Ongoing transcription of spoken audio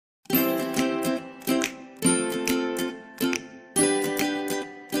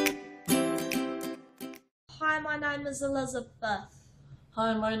my name is Elizabeth.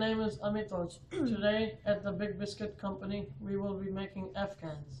 Hi, my name is Amitoj. Today at the Big Biscuit Company, we will be making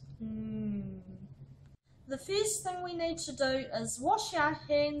Afghans. The first thing we need to do is wash our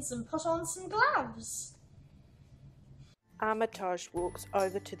hands and put on some gloves. Armitage walks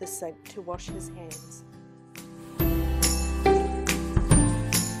over to the sink to wash his hands.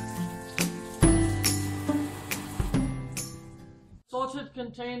 Sorted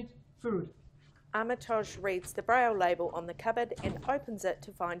contained food. Armitage reads the braille label on the cupboard and opens it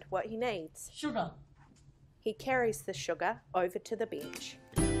to find what he needs. Sugar. He carries the sugar over to the bench.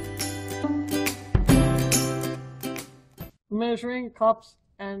 Measuring cups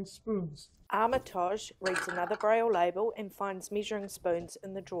and spoons. Armitage reads another braille label and finds measuring spoons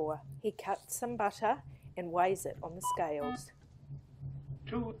in the drawer. He cuts some butter and weighs it on the scales.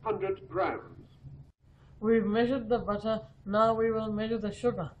 200 grams. We've measured the butter, now we will measure the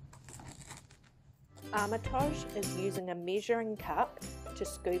sugar. Armitage is using a measuring cup to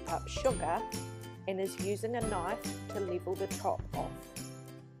scoop up sugar and is using a knife to level the top off.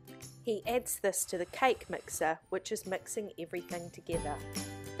 He adds this to the cake mixer, which is mixing everything together.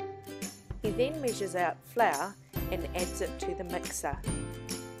 He then measures out flour and adds it to the mixer.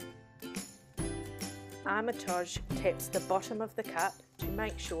 Armitage taps the bottom of the cup to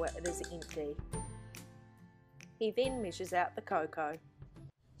make sure it is empty. He then measures out the cocoa.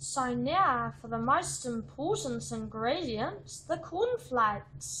 So now for the most important ingredient, the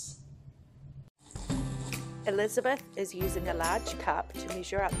cornflakes. Elizabeth is using a large cup to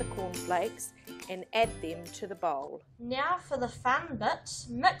measure out the cornflakes and add them to the bowl. Now for the fun bit,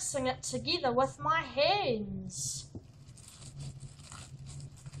 mixing it together with my hands.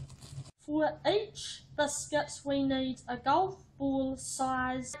 For each biscuit we need a golf ball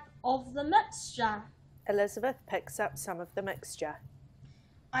size of the mixture. Elizabeth picks up some of the mixture.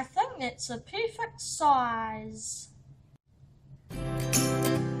 I think that's a perfect size.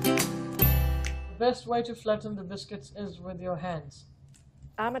 The best way to flatten the biscuits is with your hands.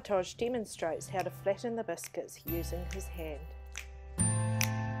 Armitage demonstrates how to flatten the biscuits using his hand.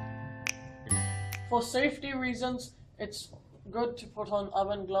 For safety reasons, it's good to put on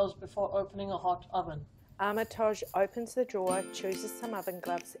oven gloves before opening a hot oven. Armitage opens the drawer, chooses some oven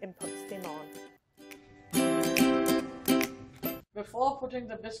gloves and puts them on. Before putting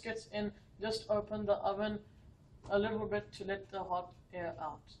the biscuits in, just open the oven a little bit to let the hot air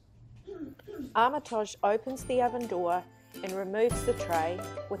out. Armitage opens the oven door and removes the tray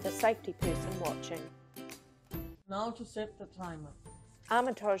with a safety person watching. Now to set the timer.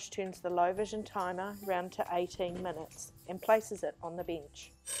 Armitage turns the low vision timer round to 18 minutes and places it on the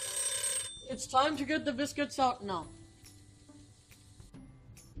bench. It's time to get the biscuits out now.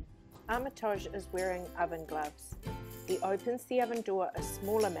 Armitage is wearing oven gloves. He opens the oven door a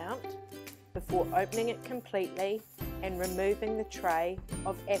small amount before opening it completely and removing the tray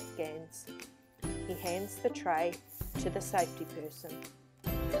of Afghans. He hands the tray to the safety person.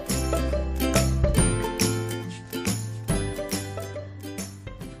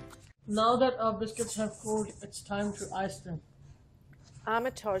 Now that our biscuits have cooled, it's time to ice them.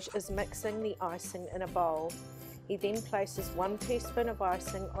 Armitage is mixing the icing in a bowl. He then places 1 teaspoon of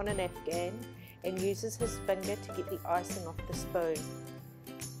icing on an Afghan and uses his finger to get the icing off the spoon.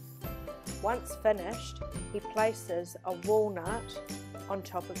 Once finished, he places a walnut on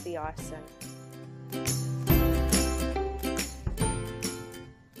top of the icing.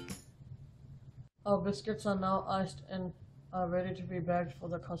 Our biscuits are now iced and are ready to be bagged for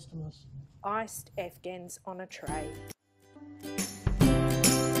the customers. Iced Afghans on a tray.